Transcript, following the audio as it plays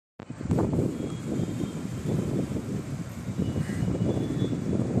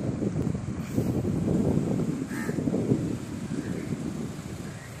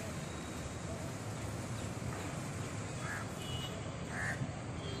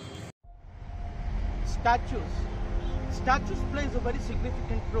statues. Statues plays a very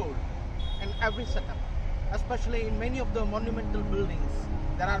significant role in every setup, especially in many of the monumental buildings.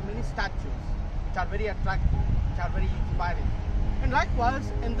 There are many statues which are very attractive, which are very inspiring. And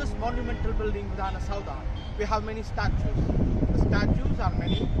likewise, in this monumental building, VIDHANA SOUDHA, we have many statues. The statues are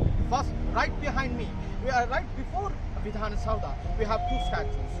many. First, right behind me, we are right before VIDHANA SOUDHA, we have two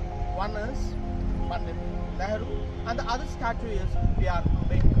statues. One is Pandit Nehru, and the other statue is B.R.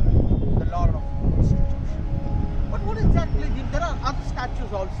 Ambedkar, the Lord of Institution. But what exactly, there are other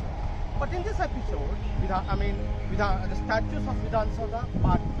statues also. But in this episode, the statues of VIDHANA SOUDHA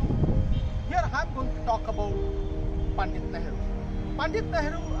Part 2, here I am going to talk about Pandit Nehru. Pandit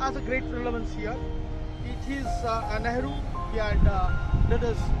Nehru has a great relevance here. It is Nehru, he had did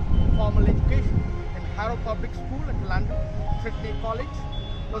his formal education in Harrow Public School in London, Trinity College.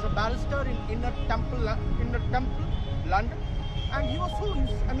 He was a barrister in Inner Temple, London, and he was so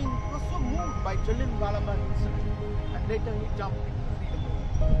moved by Jawaharlal incident, and later he jumped into the freedom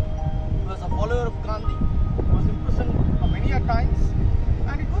movement. He was a follower of Gandhi. He was imprisoned many a times,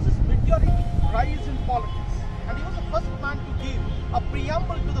 and it was his meteoric rise in politics. And he was the first man to give a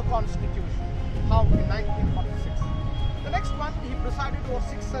preamble to the Constitution, how in 1946. The next one, he presided over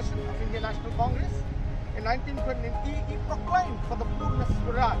 6th session of Indian National Congress. In 1920, he proclaimed for the Purna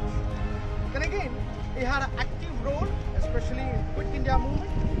Swaraj. Then again, he had an active role, especially in Quit India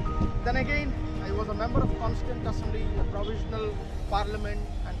movement. Then again, he was a member of Constituent Assembly, the Provisional Parliament,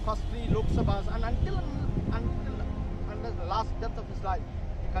 and firstly Lok Sabhas, and until the last death of his life,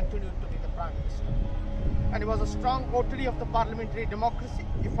 he continued to be the Prime Minister. And he was a strong votary of the parliamentary democracy.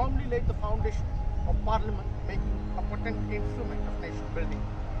 He firmly laid the foundation of Parliament, making a potent instrument of nation building.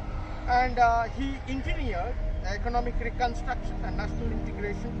 And he engineered economic reconstruction and national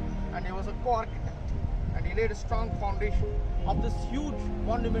integration, and he was a co-architect. And he laid a strong foundation of this huge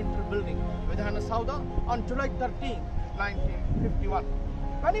monumental building, VIDHANA SOUDHA, on July 13, 1951.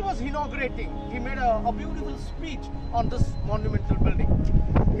 When he was inaugurating, he made a beautiful speech on this monumental building.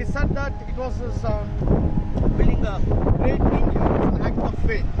 He said that it was his building a great India, an act of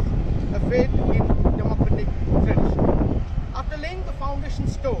faith, a faith in democratic tradition. After laying the foundation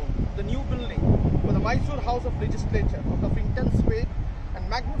stone, the new building for the Mysore House of Legislature, out of intense faith, and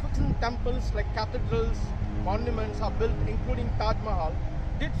magnificent temples like cathedrals, monuments are built, including Taj Mahal,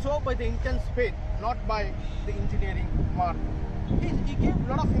 did so by the intense faith, not by the engineering marvel. He gave a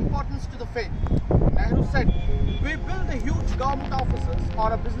lot of importance to the faith. Nehru said, we build the huge government offices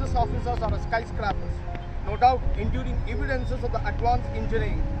or a business offices or a skyscrapers, no doubt enduring evidences of the advanced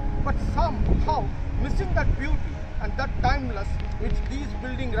engineering, but somehow missing that beauty and that timeless which these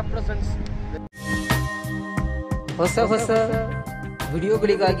buildings represents. ಹೊಸ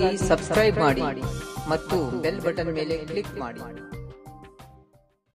ವಿಡಿಯೋಗಳಿಗಾಗಿ subscribe ಮಾಡಿ ಮತ್ತು bell button ಮೇಲೆ click ಮಾಡಿ.